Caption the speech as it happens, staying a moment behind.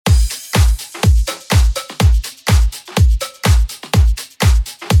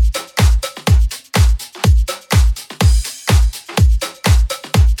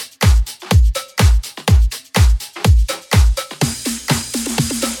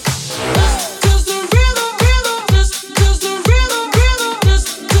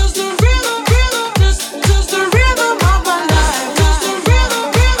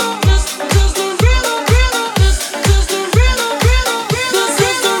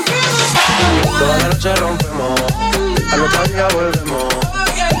Toda la noche rompemos, al otro día volvemos.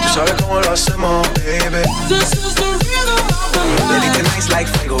 Tú sabes cómo lo hacemos, baby. This is the rhythm of the night. Baby, tonight's like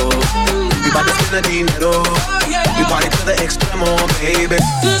fuego. We bout to spend the dinero. We party to the extremo, baby.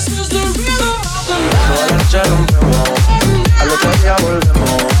 This is the rhythm of the night. Toda la noche rompemos, al otro día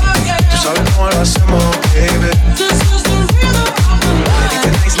volvemos. Tú sabes cómo lo hacemos, baby. This is the rhythm of the night.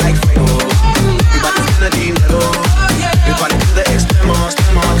 Baby, tonight's like fuego. We bout to spend the dinero. We party to the extremo,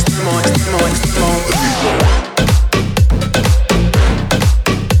 extremo, extremo, extremo, extremo.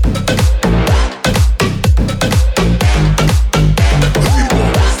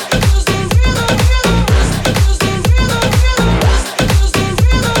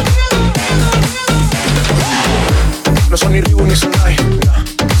 No son ni Reebok ni Sonai,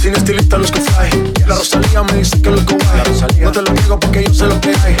 sin estilista los que fly. La Rosalía me dice que lo que guay. No te lo digo porque yo sé lo que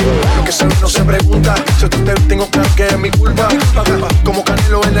hay. Lo que se ve no se pregunta. Si tú te tengo claro que es mi culpa. Como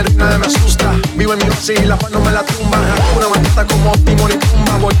Cabello en la arena me asusta. Vivo en mi oasis y la paz no me la tumba. Una matata como Timor y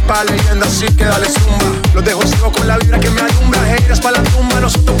tumba. Voy pa' leyenda así que dale zumba. Los dejo ciego con la vibra que me alumbra. Heiras pa' la tumba,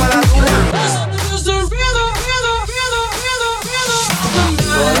 nosotros pa' la tumba.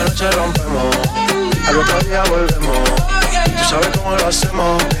 Toda la noche rompemos, al otro día volvemos. Tú sabes cómo lo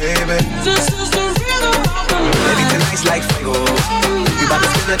hacemos, baby. This is the rhythm of the night. Baby, tonight's like fuego. We bout to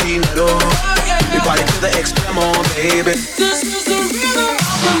spend the dinero. We party to the extremo, baby. This is the rhythm of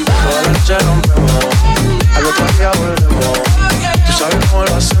the night. Toda la noche rompemos, al otro día volvemos. Tú sabes cómo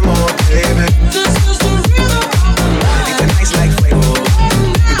lo hacemos, baby. This is the rhythm of the night. Baby, tonight's like fuego.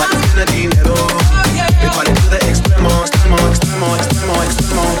 We bout to spend the dinero. We party to the extremo, extremo, extremo, extremo,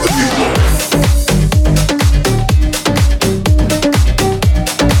 extremo.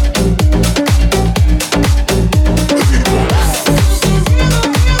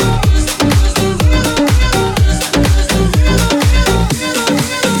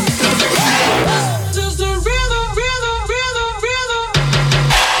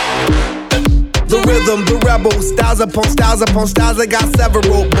 The rebel, styles upon styles upon styles, I got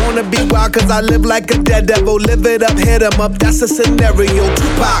several. Wanna be wild cause I live like a dead devil. Live it up, hit 'em up, that's a scenario.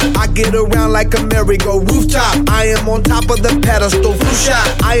 Tupac, I get around like a merry-go rooftop. I am on top of the pedestal, flu shot.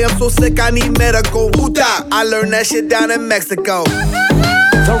 I am so sick, I need medical. Huta, I learned that shit down in Mexico.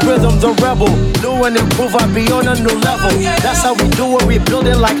 The rhythm, the rebel, new and improve, I be on a new level. That's how we do it, we build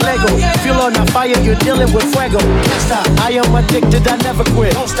it like Lego. Feel on a fire, you're dealing with fuego. Can't stop, I am addicted, I never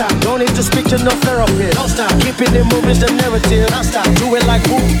quit. Don't stop, don't need to speak to no therapist. Don't stop, keeping it moving's the narrative. Don't stop, do it like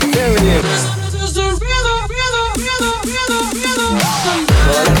boom, there it is. This is the rhythm, rhythm, rhythm, rhythm, rhythm.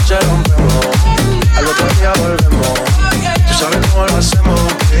 Toda la noche rompemos, al otro día volvemos. Tú sabes cómo lo hacemos,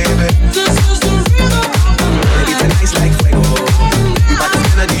 baby. This is the rhythm of the night. Baby, tonight's like fuego. We bout to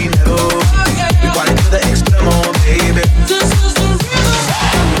spend the dinero. We party to the extremo, baby. This is the rhythm.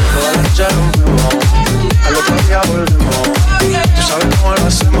 Toda la noche rompemos, al otro día volvemos. Tú sabes cómo lo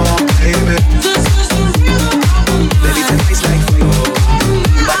hacemos, baby. This is the rhythm of the night. Baby, tonight's like fuego.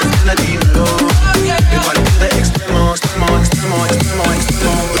 We bout to spend the dinero. We party to the extremo, extremo, extremo.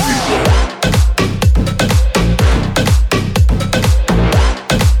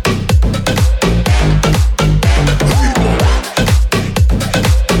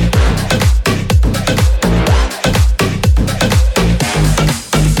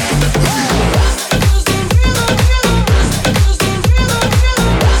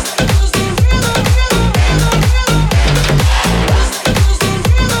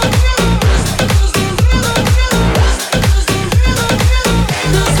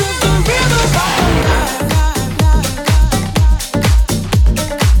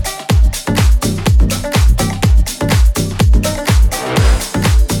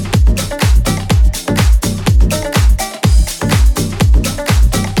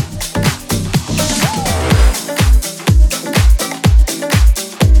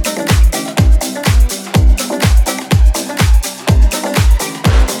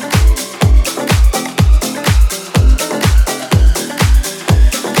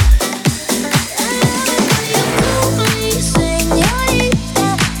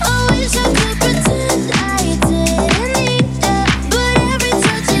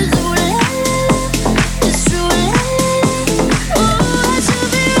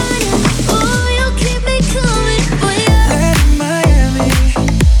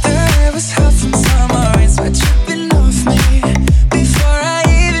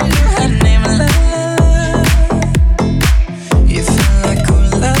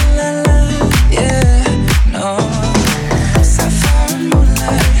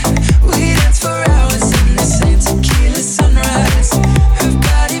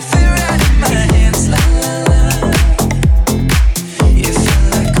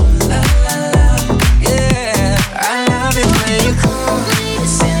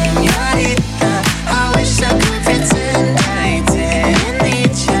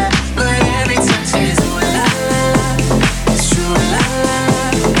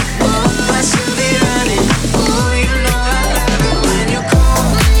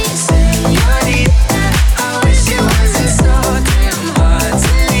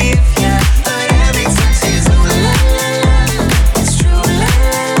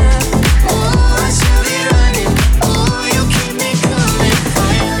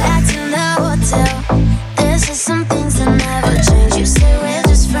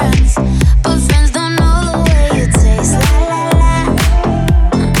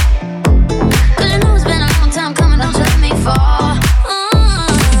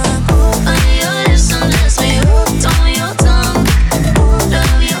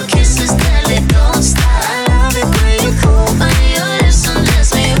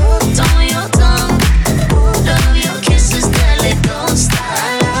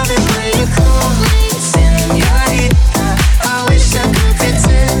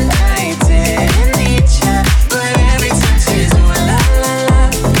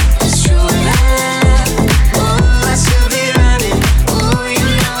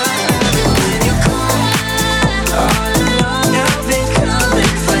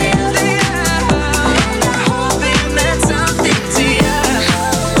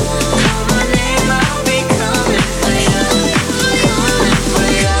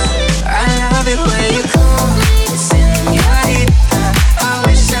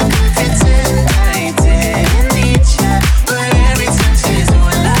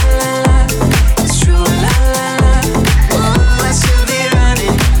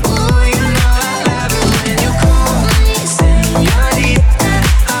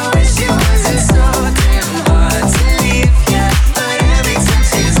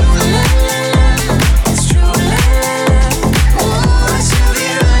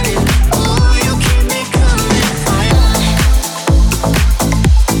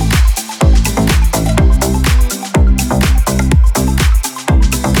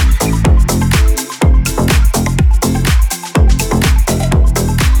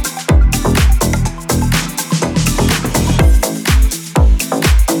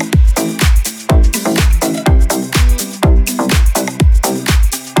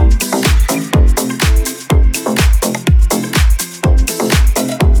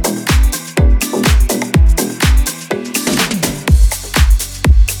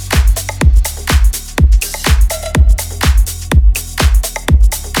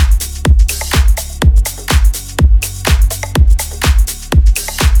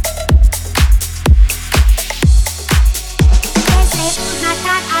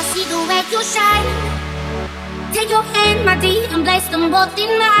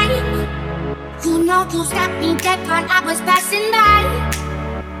 something mine. You know you stopped me dead while I was passing by.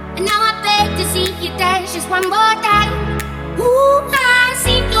 And now I beg to see you dance just one more time. Ooh, I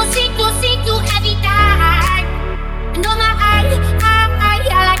see you every time. And oh my,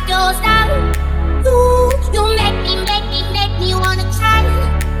 I like your style. Ooh, you make me wanna try.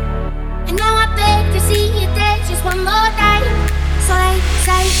 And now I beg to see you dance just one more time. So they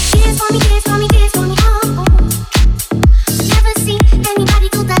say, dance for me, dance for me, dance for me, oh, oh. Never seen anybody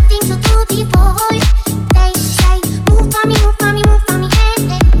do the things you do before. They say, move for me, move for me, move for me, hey,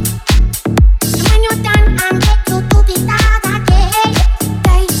 hey. And when you're done, I'm ready to do it again.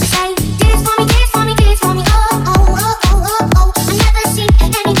 They say, dance for me, dance for me, dance for me, oh, oh, oh, oh, oh, oh. I never seen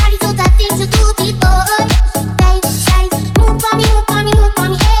anybody do the things you do before. They say, move for me, move for me, move for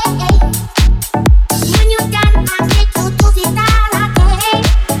me, hey, hey. And when you're done, I'm ready to do it again.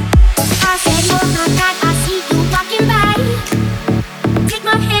 I said, oh my God, I see you walking by. Take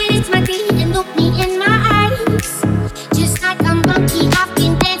my hand, it's my day, and look me in my eyes. Just like a monkey, I've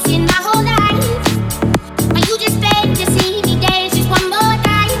been dancing my whole life. But you just beg to see me dance just one more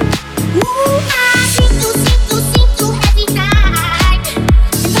time. Ooh, I see you every time.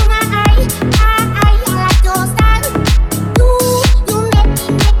 And oh my, I like your style.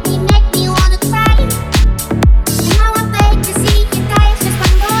 You make me wanna cry. And now I beg to see you dance just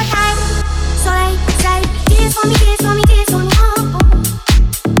one more time. So they say, dance for me, dance for me, dance for me, oh, oh.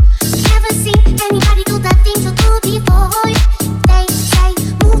 Never seen anybody do the things you do before. They say,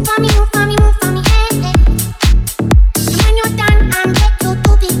 move for me, move for me, move for me, hey, hey. And when you're done, I'm ready to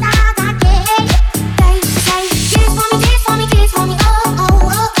do it again. They say, dance for me, dance for me, dance for me, oh, oh,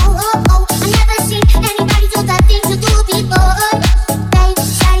 oh, oh, oh, oh. I never seen anybody do the things you do before. They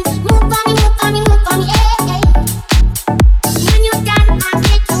say, move for me, move for me, move for me, hey, hey. And when you're done, I'm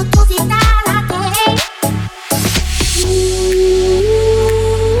ready to do it again.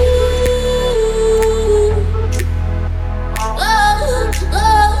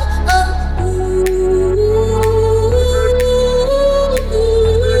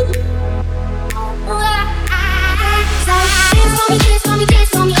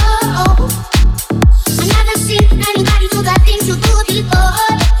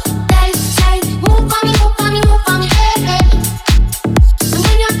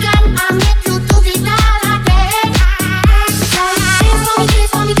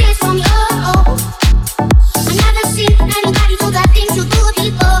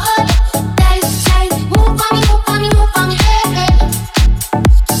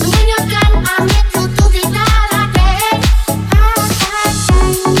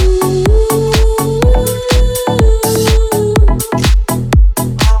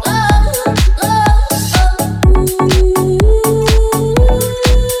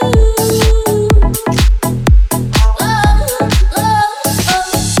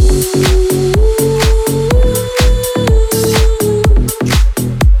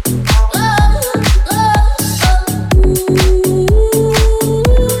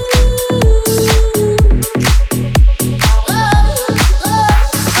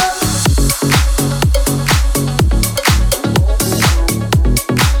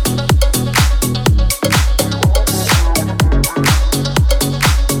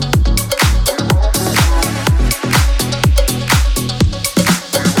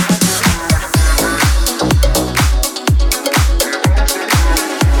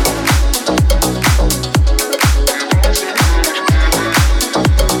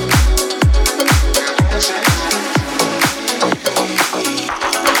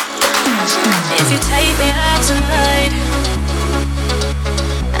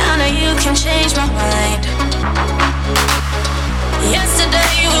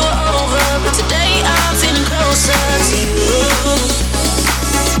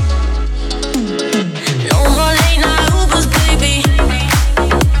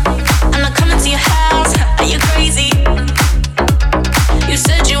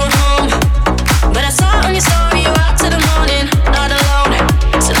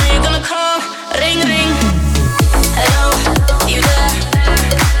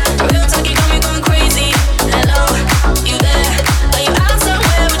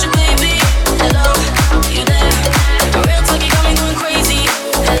 Going crazy.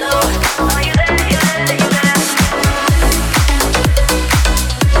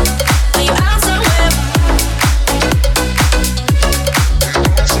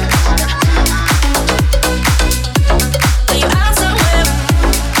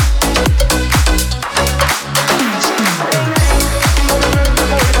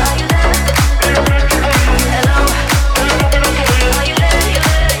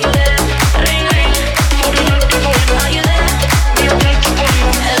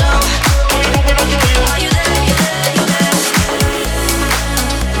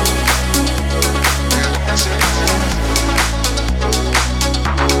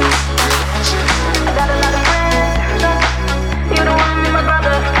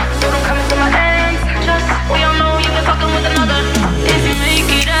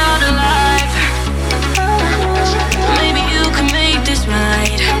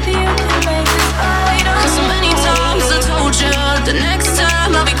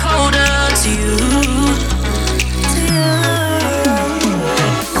 to you.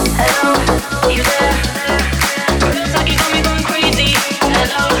 Hello, you there? Feels like you got me going crazy.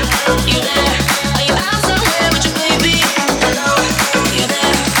 Hello, you there? Are you out somewhere with your baby? Hello, you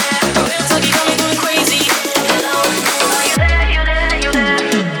there? Feels like you got me going crazy. Hello, are you there? You there? You there?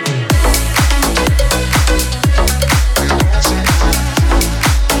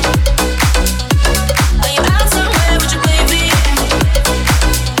 Are you out somewhere with your baby?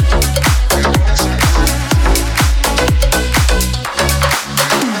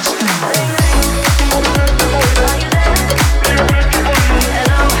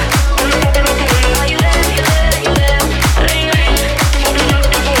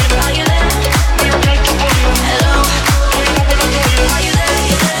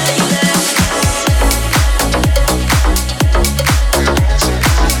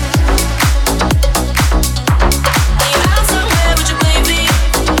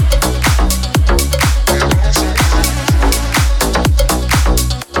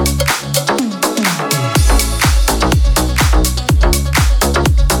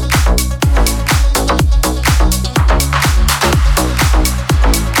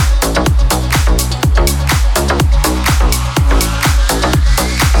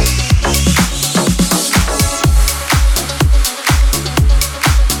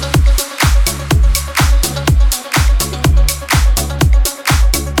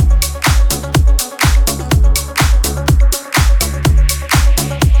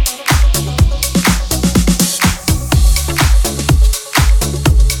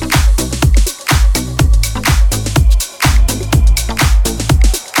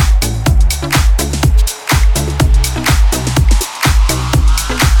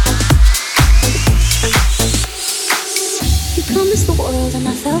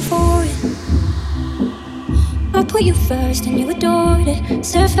 put you first and you adored it.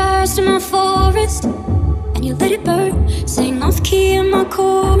 Set fires to my forest and you let it burn. Sang off key in my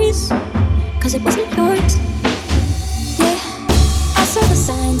chorus, cause it wasn't yours. Yeah, I saw the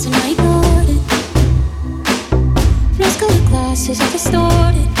signs and I ignored it. Rose-colored glasses are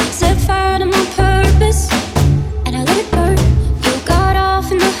distorted. Set fire to my purpose and I let it burn. You got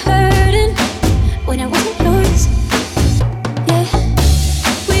off in the hurting when I wasn't yours. Yeah,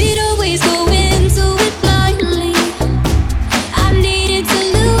 we'd always go into it blindly. I needed to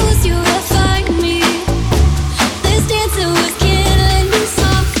lose you to find me. This dancer was killing me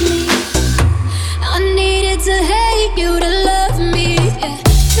softly. I needed to hate you to love me. Yeah,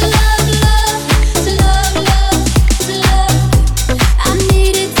 to love, love, to love, love, to love. I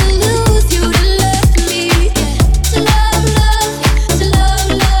needed to lose you to love.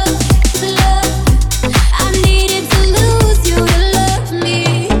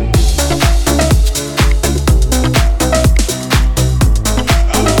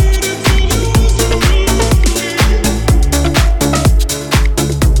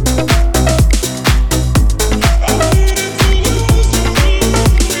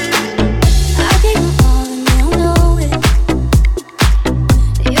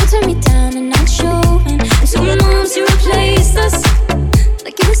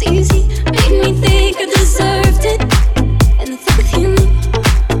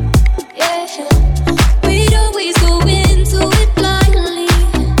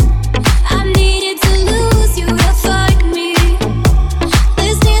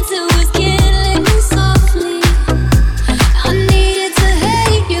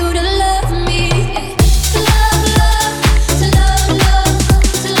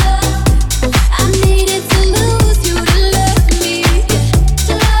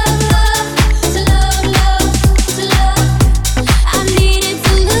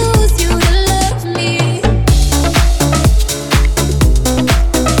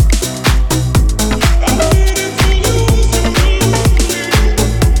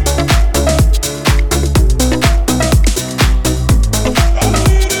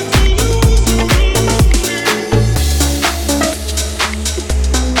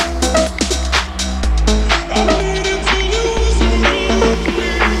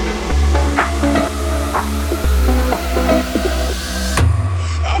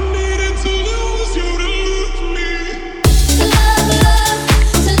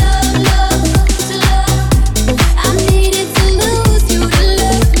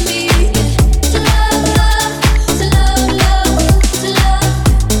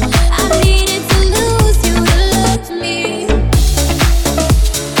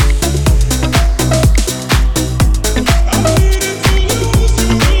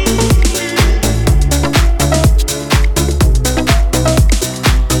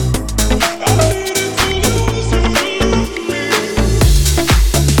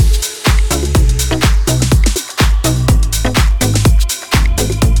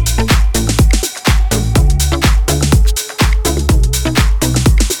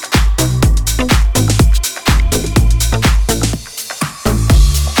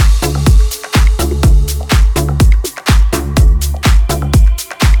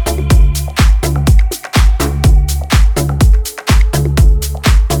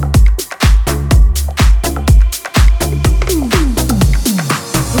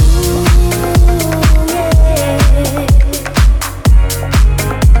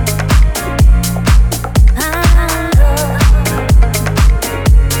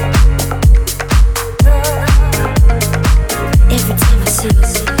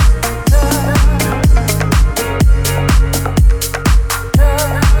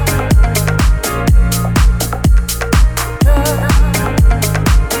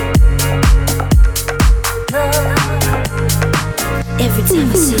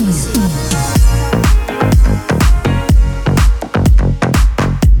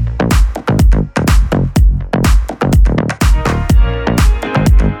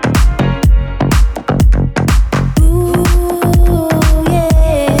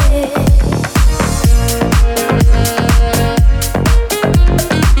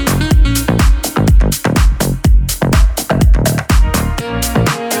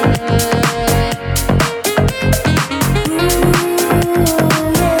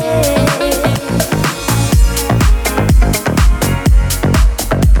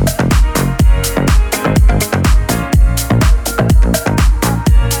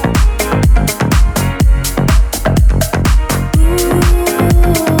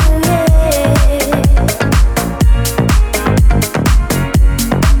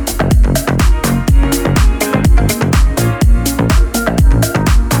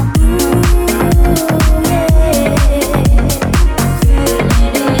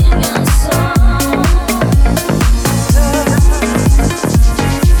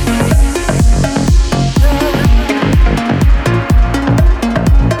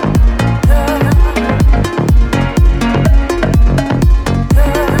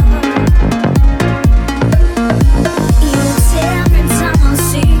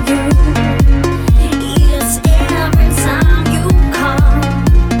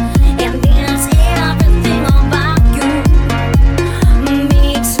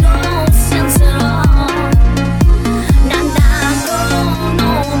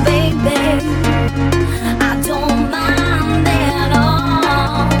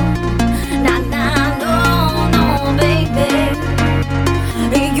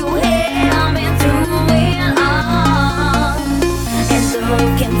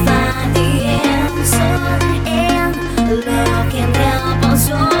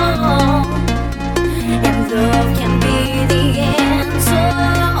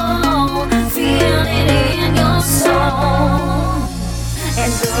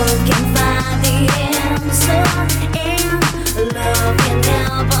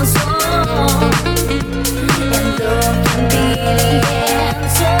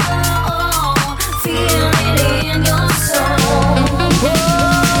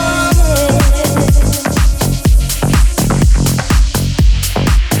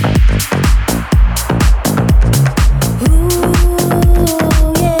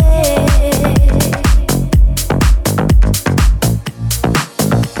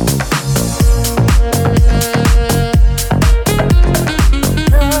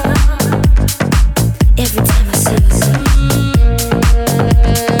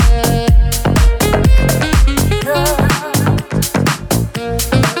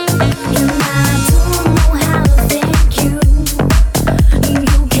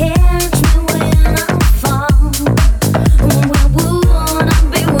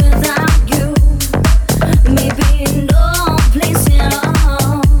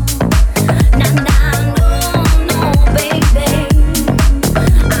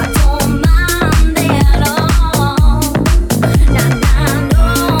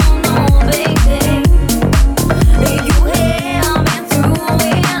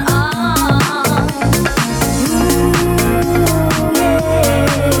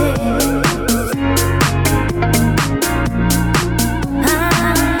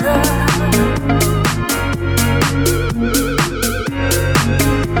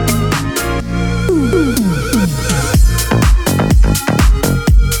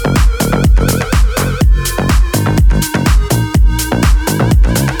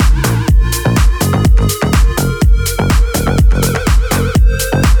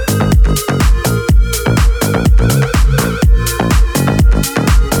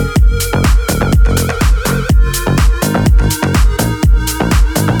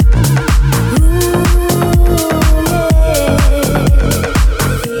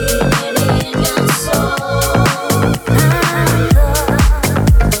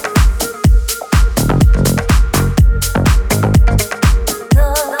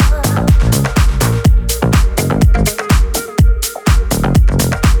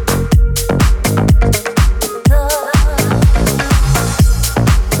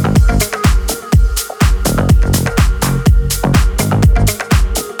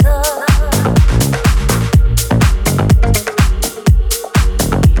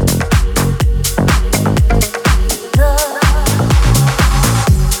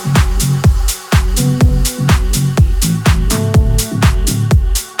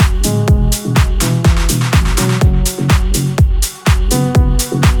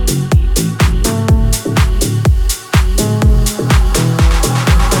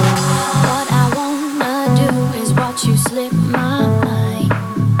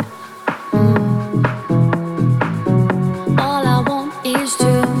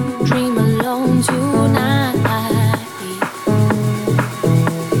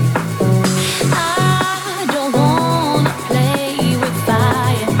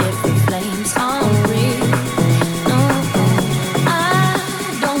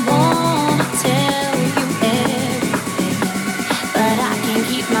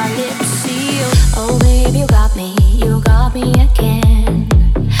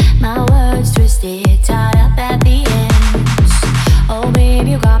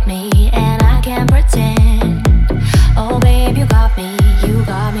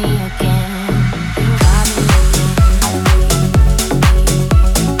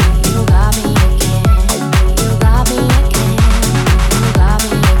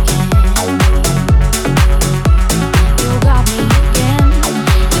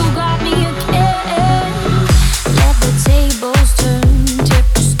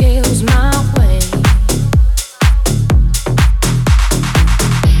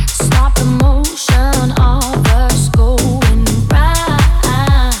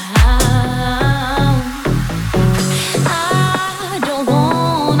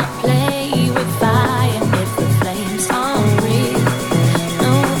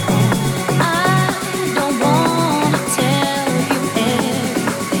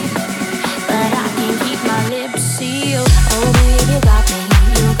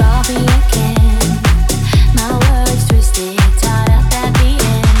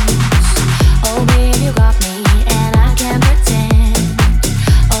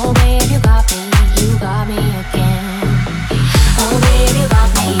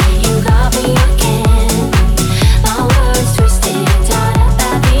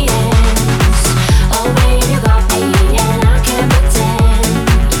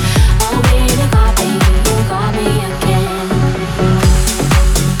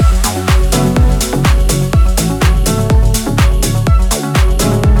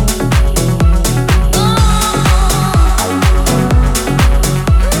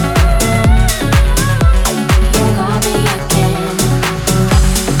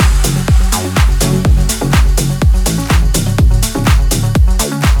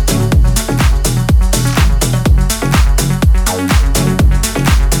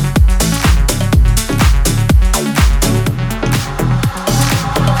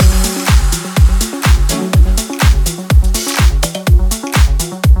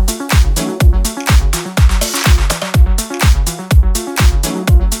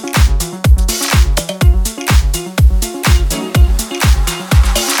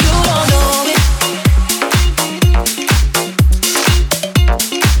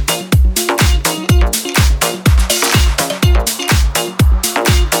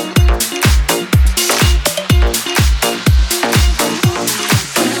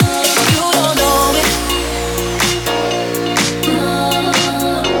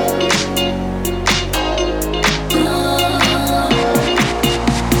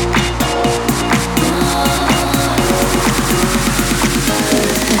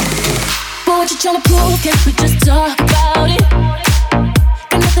 tryna prove? Can we just talk about it?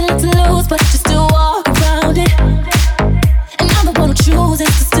 Got nothing left to lose, but just to walk around it. And I'm the one who chooses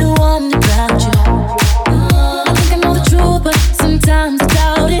to still wonder about you. I think I know the truth, but sometimes I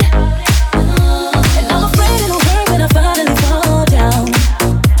doubt it. And I'm afraid it'll hurt when I finally fall down.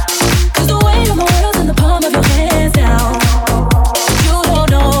 'Cause the weight of my world's in the palm of your hands now. You don't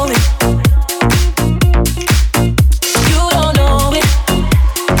know it. You don't know it.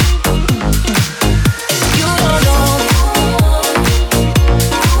 You don't know it.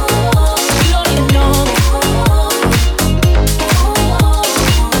 You don't even know it.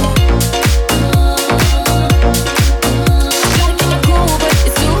 Gotta keep my cool, but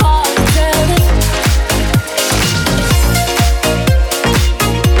it's too hard to tell it.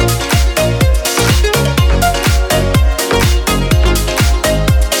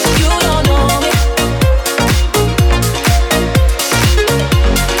 You don't know it.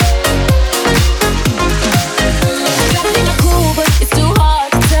 Gotta keep my cool, but it's too hard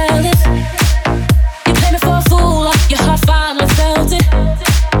to tell it. You play me for a fool, like your heart finally felt it.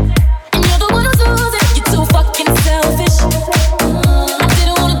 And you're the one who's losing, you're too fucking selfish. I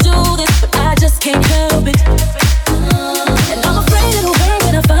didn't wanna do this, but I just can't help it. And I'm afraid it'll hurt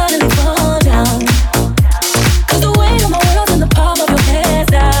when I finally fall down. 'Cause the weight of my world's in the palm of your hands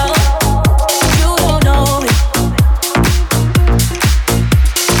now. You don't know it.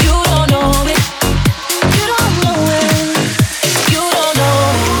 You don't know it. You don't know it. You don't know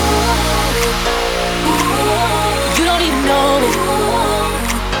it. You don't even know it.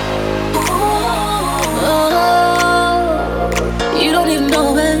 Oh, you don't even know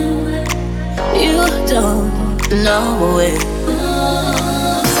it. You don't know it.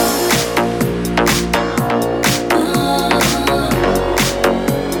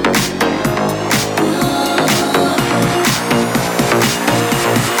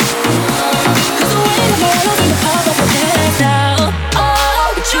 Cause the weight of my world's in the palm of your hands now. Oh,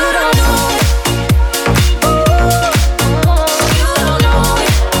 but you don't know it. You don't know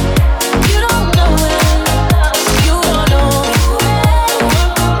it. You don't know it. You don't know it.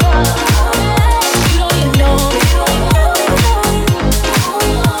 You don't even know it. You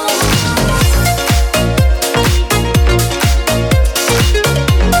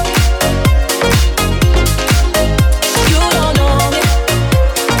don't know it. You don't know it.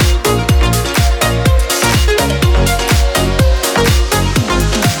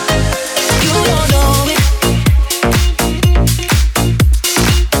 You don't know it.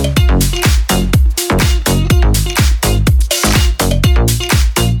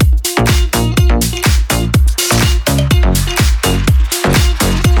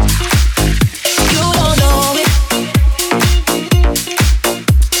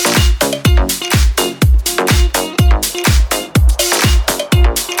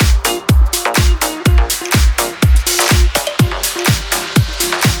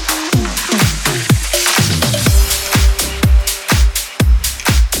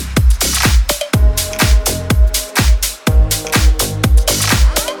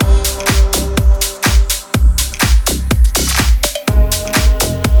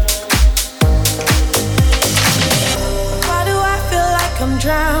 Why do I feel like I'm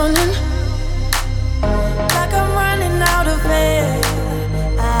drowning? Like I'm running out of air.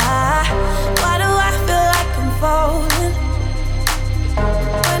 Why do I feel like I'm falling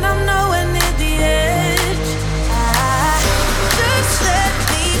when I'm nowhere near the edge? Just let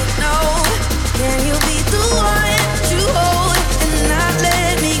me know. Can you be the one to hold and not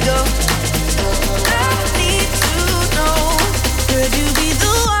let me go? I need to know. Could you be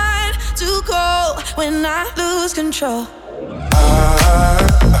the one to call when I lose control?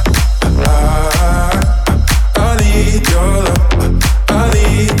 I need your love. I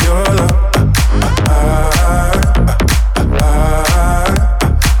need your love.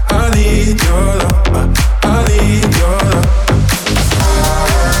 I need your love. I need your love.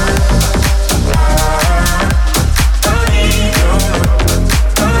 I need your love.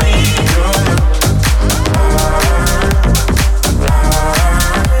 I need your love.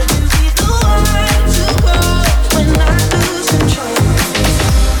 Could you be the one to call when I lose control?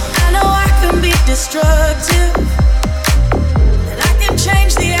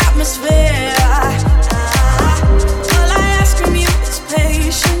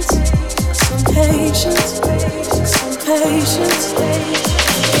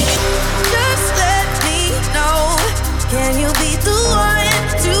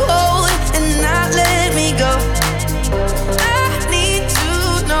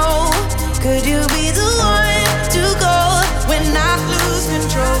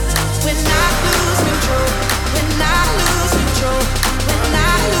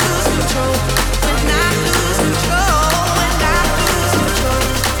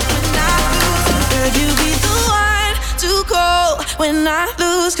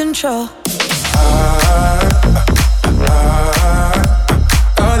 lose control.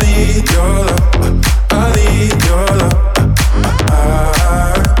 I need your love. I need your love.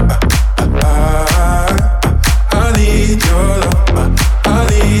 I need your love. I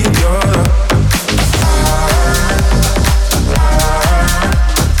need your love.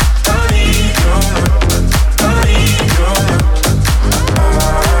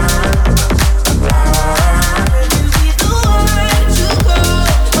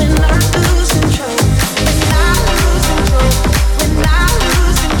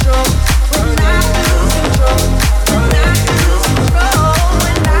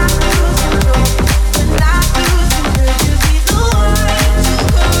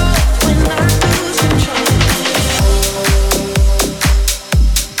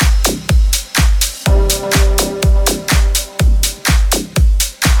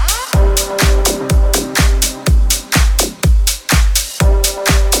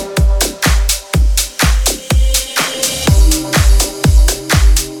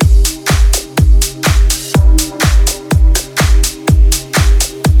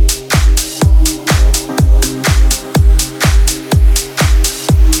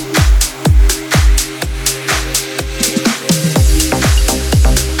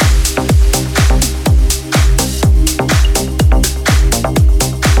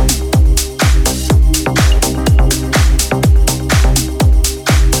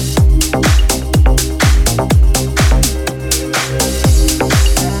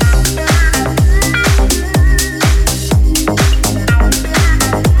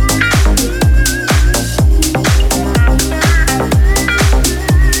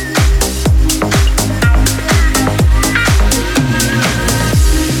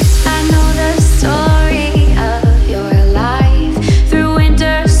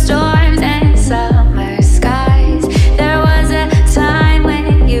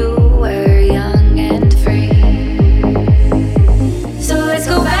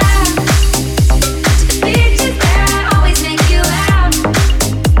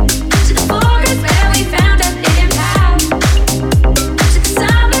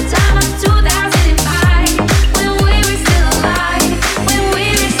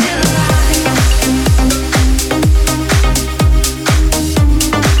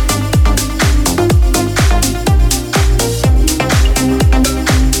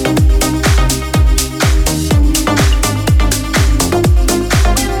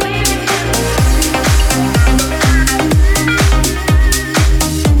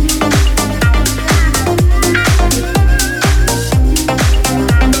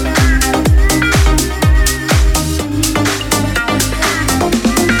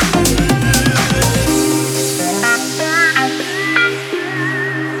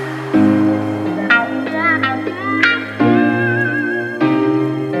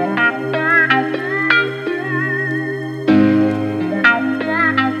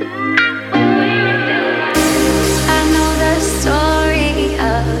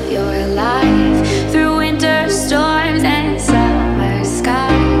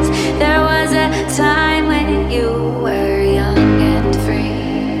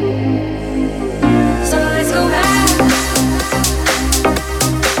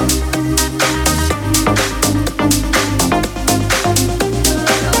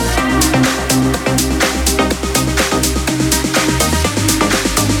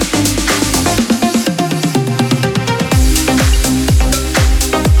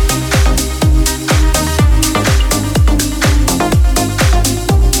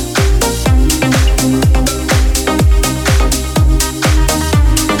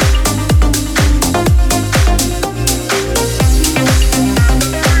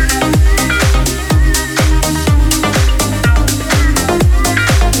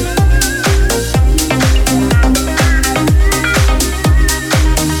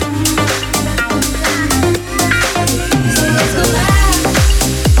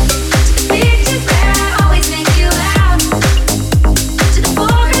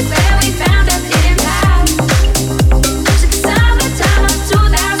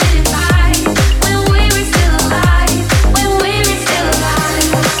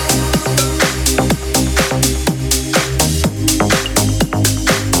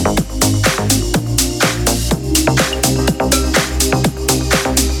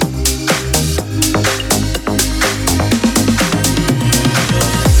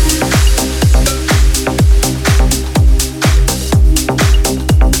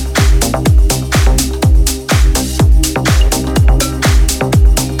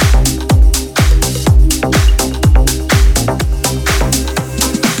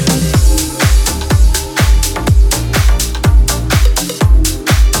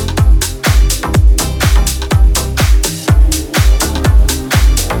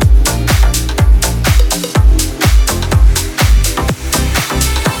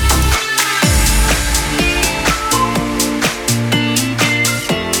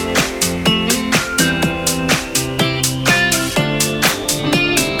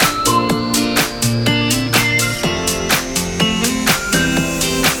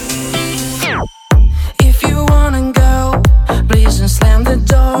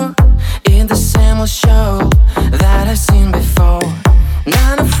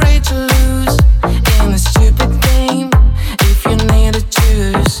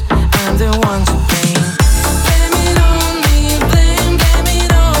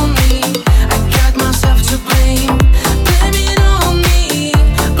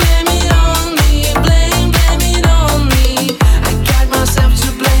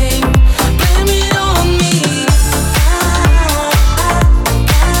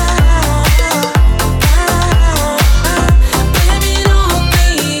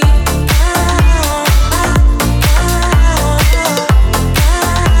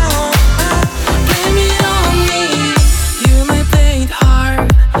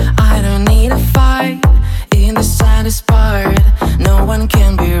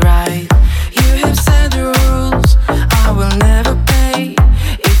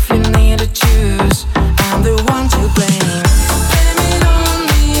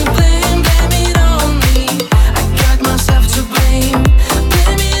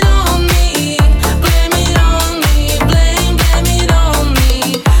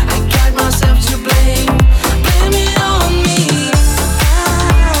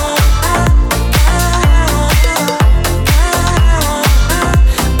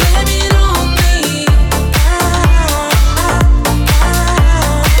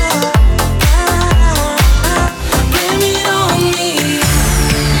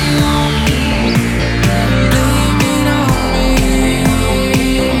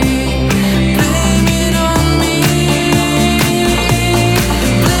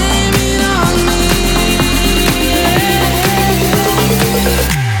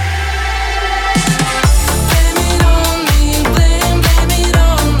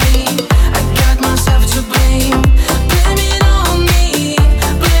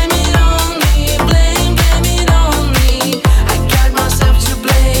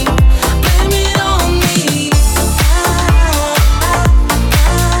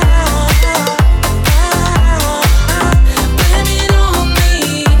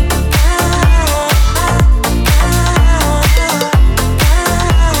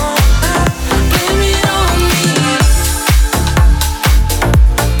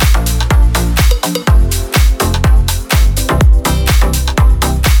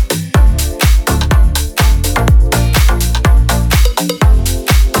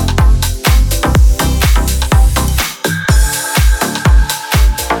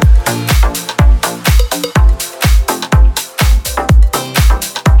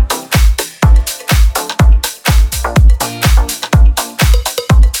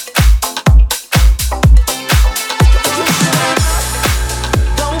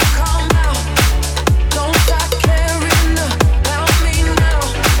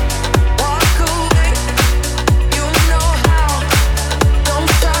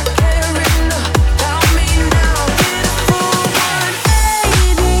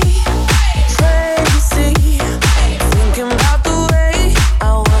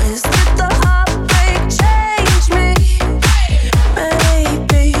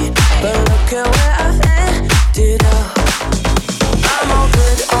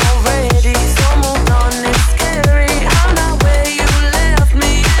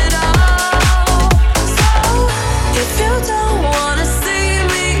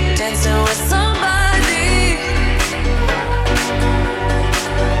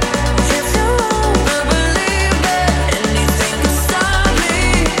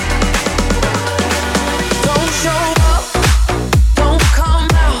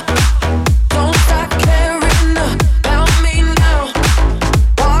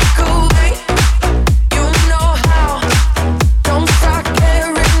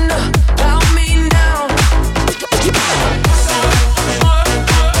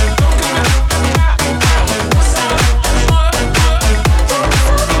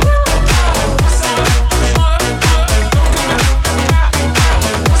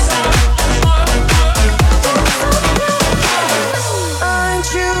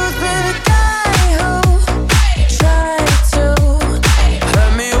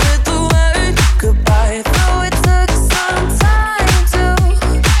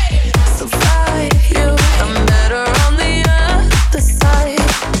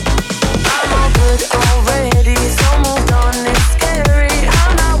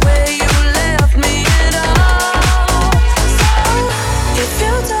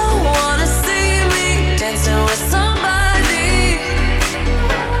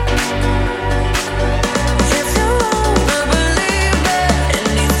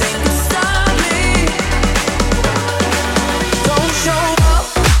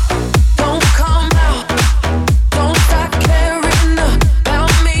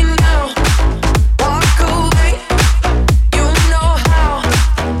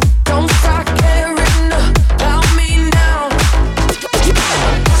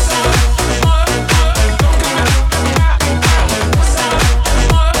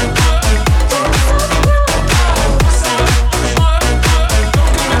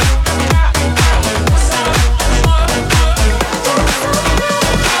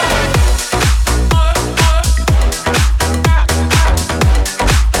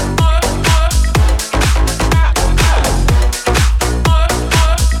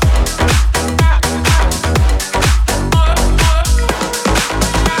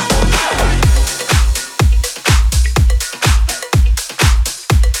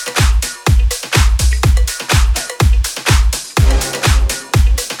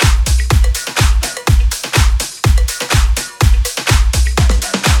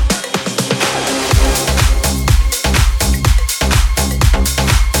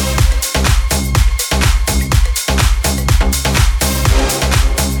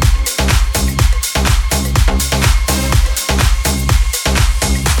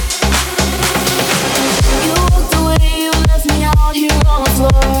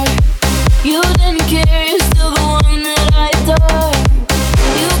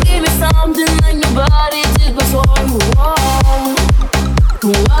 If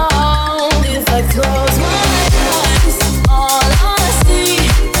I told